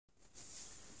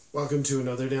Welcome to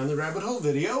another Down the Rabbit Hole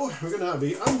video. We're going to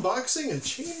be unboxing a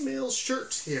chainmail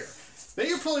shirt here. Now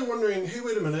you're probably wondering, hey,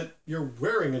 wait a minute, you're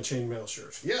wearing a chainmail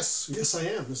shirt. Yes I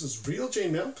am. This is real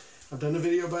chainmail. I've done a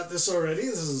video about this already.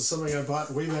 This is something I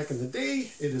bought way back in the day.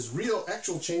 It is real,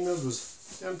 actual chainmail. It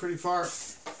was down pretty far.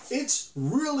 It's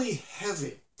really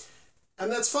heavy. And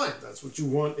that's fine. That's what you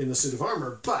want in a suit of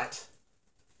armor. But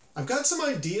I've got some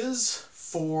ideas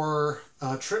for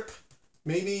a trip,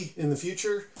 maybe in the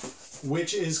future,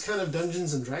 which is kind of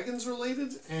Dungeons and Dragons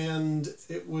related, and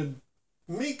it would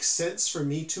make sense for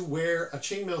me to wear a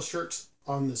chainmail shirt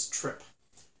on this trip.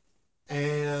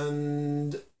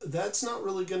 And that's not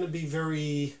really going to be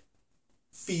very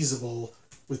feasible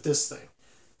with this thing.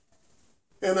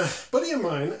 And a buddy of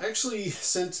mine actually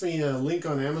sent me a link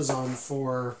on Amazon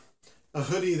for a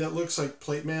hoodie that looks like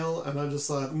plate mail, and I just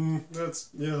thought, that's,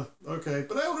 yeah, okay.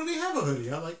 But I already have a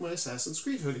hoodie. I like my Assassin's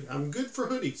Creed hoodie. I'm good for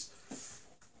hoodies.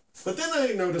 But then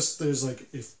I noticed there's like,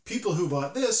 if people who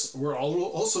bought this were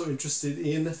also interested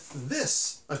in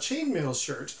this, a chainmail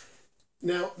shirt.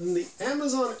 Now, in the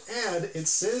Amazon ad, it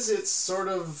says it's sort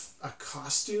of a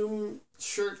costume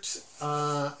shirt,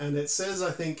 and it says, I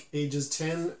think, ages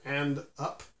 10 and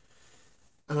up.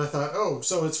 And I thought, oh,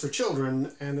 so it's for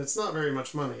children, and it's not very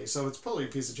much money, so it's probably a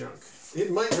piece of junk.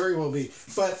 It might very well be.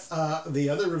 But the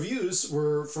other reviews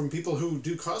were from people who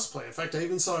do cosplay. In fact, I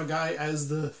even saw a guy as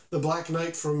the Black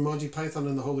Knight from Monty Python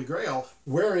and the Holy Grail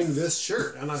wearing this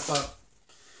shirt. And I thought,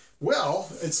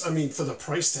 well, I mean, for the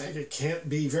price tag, it can't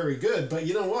be very good. But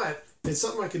you know what? It's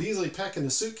something I could easily pack in a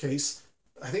suitcase.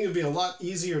 I think it would be a lot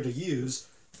easier to use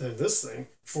than this thing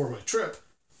for my trip.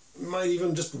 Might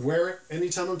even just wear it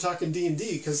anytime I'm talking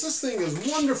D&D, because this thing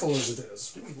is wonderful as it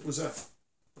is. What was that?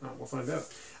 Oh, we'll find out.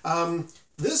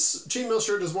 This chainmail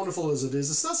shirt, as wonderful as it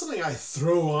is, it's not something I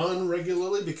throw on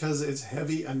regularly because it's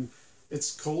heavy and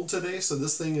it's cold today, so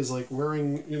this thing is like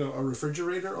wearing, you know, a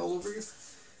refrigerator all over you.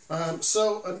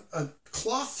 So a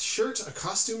cloth shirt, a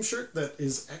costume shirt that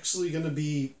is actually going to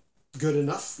be good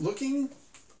enough looking,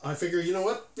 I figure, you know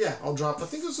what? Yeah, I'll drop, I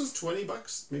think this was 20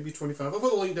 bucks, maybe 25. I'll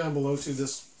put a link down below to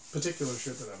this particular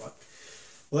shirt that I bought.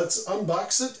 Let's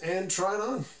unbox it and try it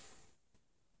on.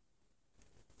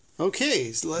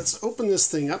 Okay, so let's open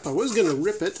this thing up. I was going to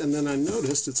rip it, and then I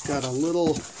noticed it's got a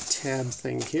little tab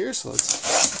thing here, so let's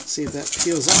see if that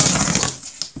peels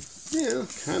off. Yeah,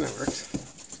 kind of worked.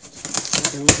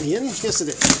 Can let me in? Yes, it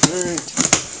is. All right.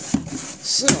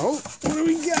 So, what do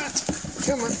we got?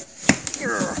 Come on.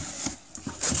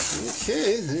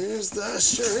 Okay, there's the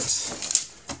shirt.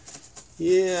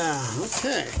 Yeah,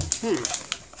 okay.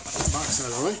 Box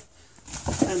out of the way.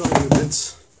 And all your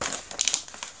bits.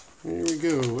 Here we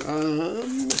go. What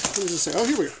does it say? Oh,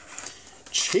 here we go.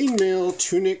 Chainmail,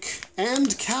 tunic,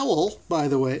 and cowl, by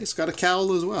the way. It's got a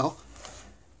cowl as well.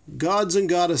 Gods and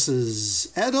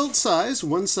goddesses. Adult size.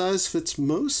 One size fits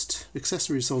most.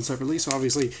 Accessories sold separately, so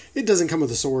obviously it doesn't come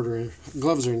with a sword or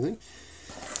gloves or anything.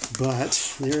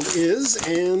 But there it is,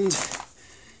 and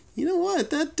you know what?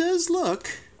 That does look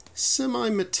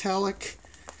semi-metallic.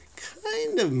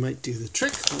 Kind of might do the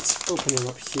trick. Let's open it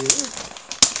up here.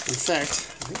 In fact,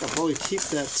 I think I'll probably keep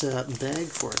that bag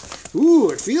for it. Ooh,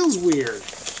 it feels weird.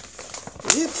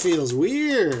 It feels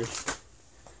weird.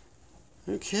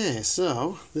 Okay,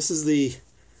 so this is the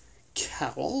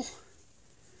cowl.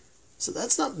 So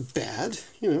that's not bad.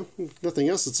 You know, nothing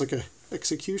else. It's like a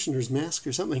executioner's mask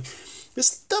or something. This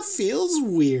stuff feels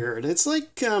weird. It's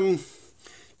like, God,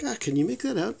 can you make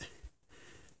that out?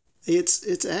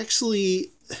 It's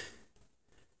actually,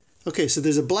 okay, so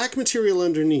there's a black material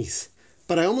underneath,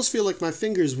 but I almost feel like my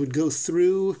fingers would go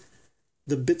through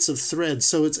the bits of thread.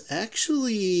 So it's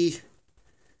actually,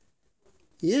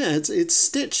 yeah, it's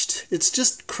stitched. It's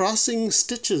just crossing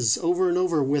stitches over and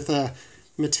over with a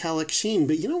metallic sheen.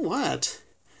 But you know what?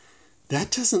 That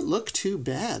doesn't look too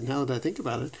bad now that I think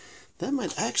about it. That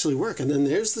might actually work. And then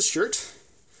there's the shirt.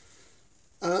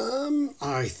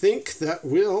 I think that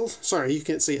will, sorry, you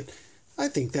can't see it. I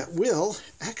think that will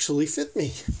actually fit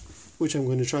me, which I'm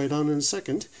going to try it on in a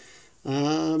second.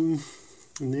 And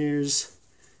there's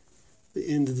the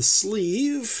end of the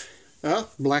sleeve.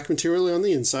 Black material on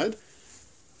the inside.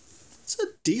 It's a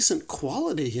decent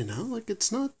quality, you know, like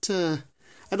it's not,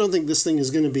 I don't think this thing is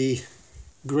going to be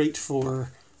great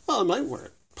for, well, I might wear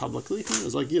it publicly. Who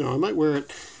knows? Like, you know, I might wear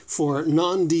it for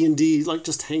non-D&D, like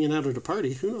just hanging out at a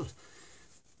party. Who knows?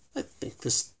 I think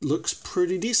this looks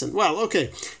pretty decent. Well,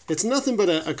 okay, it's nothing but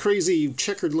a crazy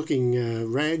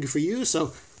checkered-looking rag for you,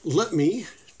 so let me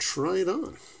try it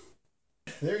on.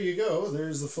 There you go.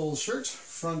 There's the full shirt,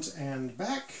 front and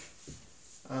back.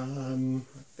 I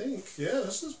think, yeah,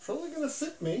 this is probably going to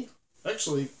fit me.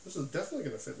 Actually, this is definitely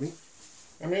going to fit me.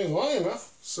 I mean, it's long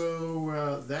enough. So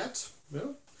well,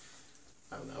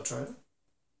 I'll now try it.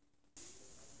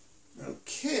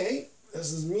 Okay,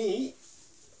 this is me.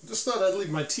 Just thought I'd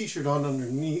leave my t-shirt on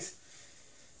underneath,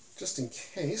 just in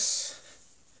case.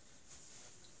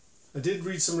 I did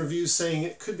read some reviews saying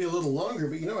it could be a little longer,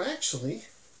 but you know, actually,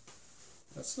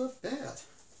 that's not bad.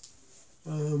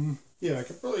 Yeah, I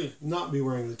could probably not be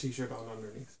wearing the t-shirt on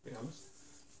underneath, to be honest.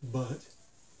 But,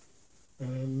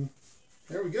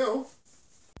 there we go.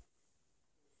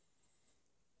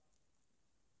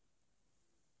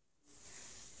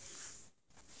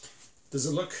 Does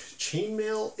it look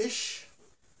chainmail-ish?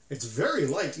 It's very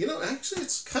light. You know, actually,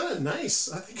 it's kind of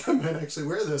nice. I think I might actually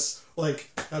wear this, like,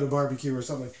 at a barbecue or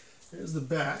something. Here's the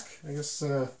back. I guess,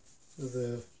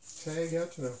 the tag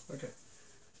out? No. Okay.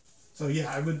 So,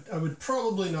 yeah, I would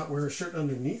probably not wear a shirt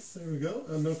underneath. There we go.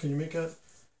 No, can you make out?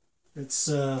 It's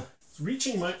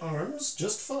reaching my arms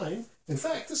just fine. In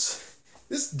fact,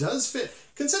 this does fit.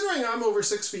 Considering I'm over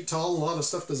 6 feet tall and a lot of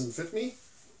stuff doesn't fit me,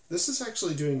 this is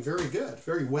actually doing very good,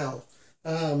 very well.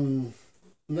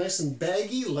 Nice and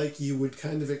baggy, like you would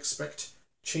kind of expect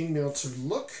chainmail to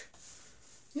look.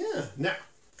 Yeah, now,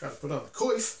 gotta put on the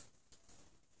coif.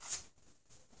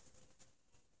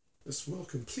 This will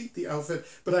complete the outfit.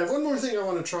 But I have one more thing I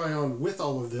want to try on with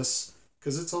all of this,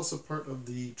 because it's also part of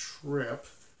the trip.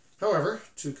 However,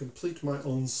 to complete my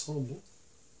ensemble,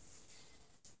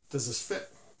 does this fit?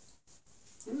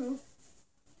 You know.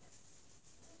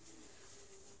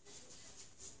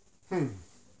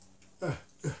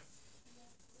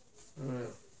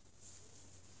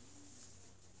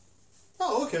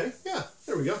 Oh, okay. Yeah,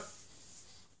 there we go.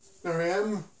 There I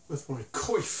am with my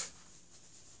coif.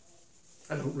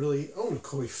 I don't really own a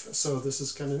coif, so this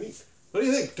is kind of neat. What do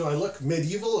you think? Do I look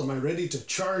medieval? Am I ready to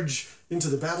charge into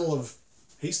the Battle of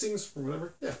Hastings or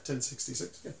whatever? Yeah,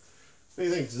 1066. Yeah. What do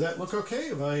you think? Does that look okay?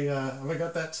 Have I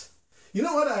got that? You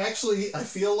know what? I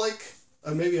feel like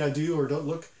maybe I do or don't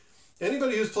look.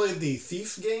 Anybody who's played the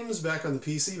Thief games back on the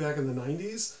PC back in the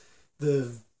 90s,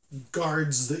 the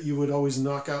guards that you would always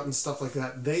knock out and stuff like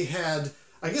that, they had,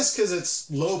 I guess because it's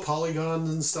low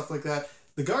polygons and stuff like that,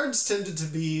 the guards tended to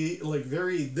be like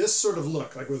this sort of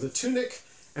look, like with a tunic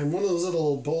and one of those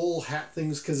little bowl hat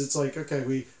things, because it's like, okay,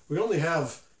 we only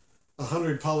have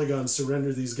 100 polygons to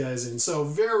render these guys in, so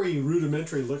very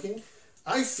rudimentary looking.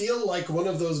 I feel like one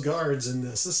of those guards in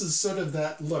this. This is sort of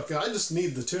that look. I just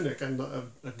need the tunic and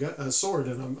a sword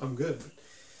and I'm good. But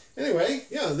anyway,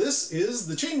 yeah, this is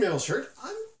the chainmail shirt.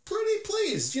 I'm pretty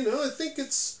pleased. You know, I think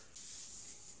it's,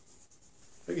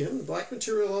 again, black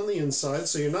material on the inside,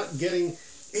 so you're not getting,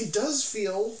 it does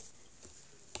feel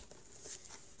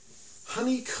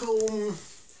honeycomb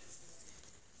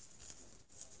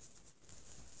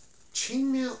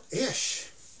chainmail-ish.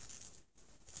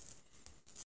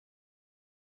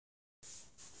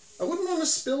 I wouldn't want to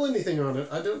spill anything on it.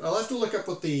 I'll have to look up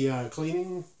what the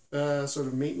cleaning sort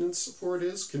of maintenance for it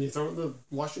is. Can you throw it in the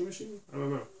washing machine? I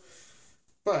don't know.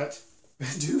 But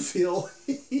I do feel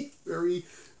very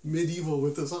medieval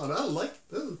with this on. I like it.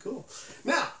 This is cool.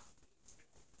 Now,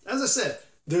 as I said,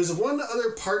 there's one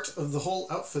other part of the whole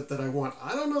outfit that I want.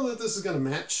 I don't know that this is going to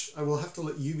match. I will have to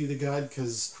let you be the guide,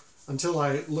 because until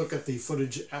I look at the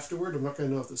footage afterward, I'm not going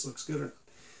to know if this looks good or not.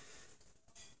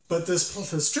 But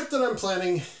this trip that I'm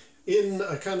planning, in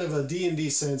a kind of a D&D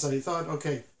sense, I thought,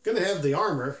 okay, going to have the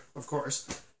armor, of course.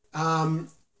 And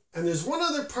there's one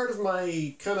other part of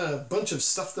my kind of bunch of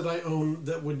stuff that I own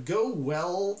that would go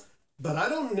well, but I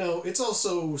don't know. It's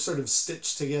also sort of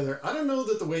stitched together. I don't know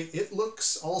that the way it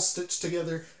looks all stitched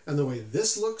together and the way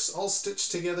this looks all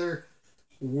stitched together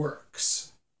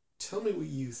works. Tell me what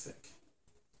you think.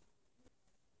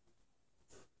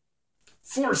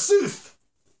 Forsooth!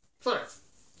 Sorry.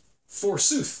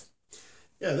 Forsooth.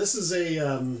 Yeah, this is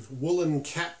a woolen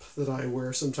cap that I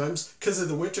wear sometimes because of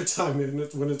the winter time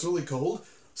when it's really cold.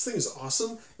 This thing is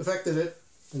awesome. The fact that it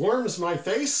warms my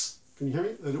face, can you hear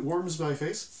me? That it warms my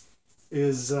face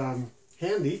is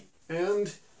handy.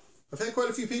 And I've had quite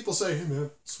a few people say, hey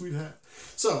man, sweet hat.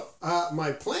 So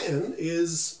my plan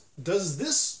is, does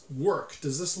this work?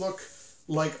 Does this look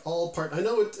like all part? I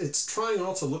know it's trying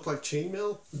all to look like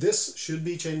chainmail. This should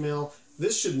be chainmail.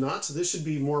 This should not. This should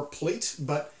be more plate,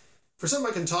 but for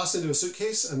something I can toss into a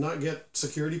suitcase and not get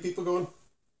security people going,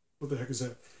 what the heck is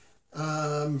that?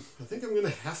 I think I'm going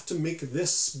to have to make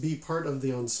this be part of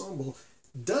the ensemble.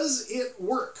 Does it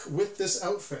work with this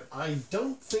outfit? I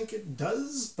don't think it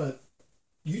does, but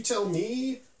you tell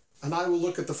me, and I will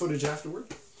look at the footage afterward.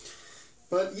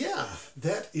 But yeah,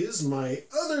 that is my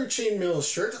other chainmail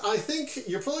shirt. I think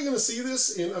you're probably going to see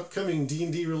this in upcoming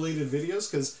D&D related videos,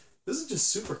 because this is just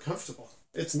super comfortable.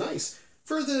 It's nice.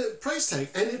 for the price tag,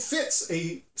 and it fits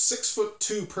a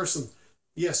 6'2" person.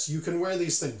 Yes, you can wear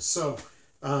these things. So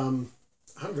I'm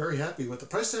very happy with the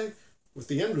price tag, with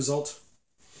the end result.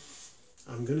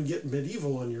 I'm going to get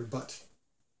medieval on your butt.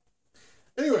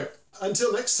 Anyway,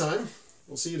 until next time,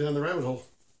 we'll see you down the rabbit hole.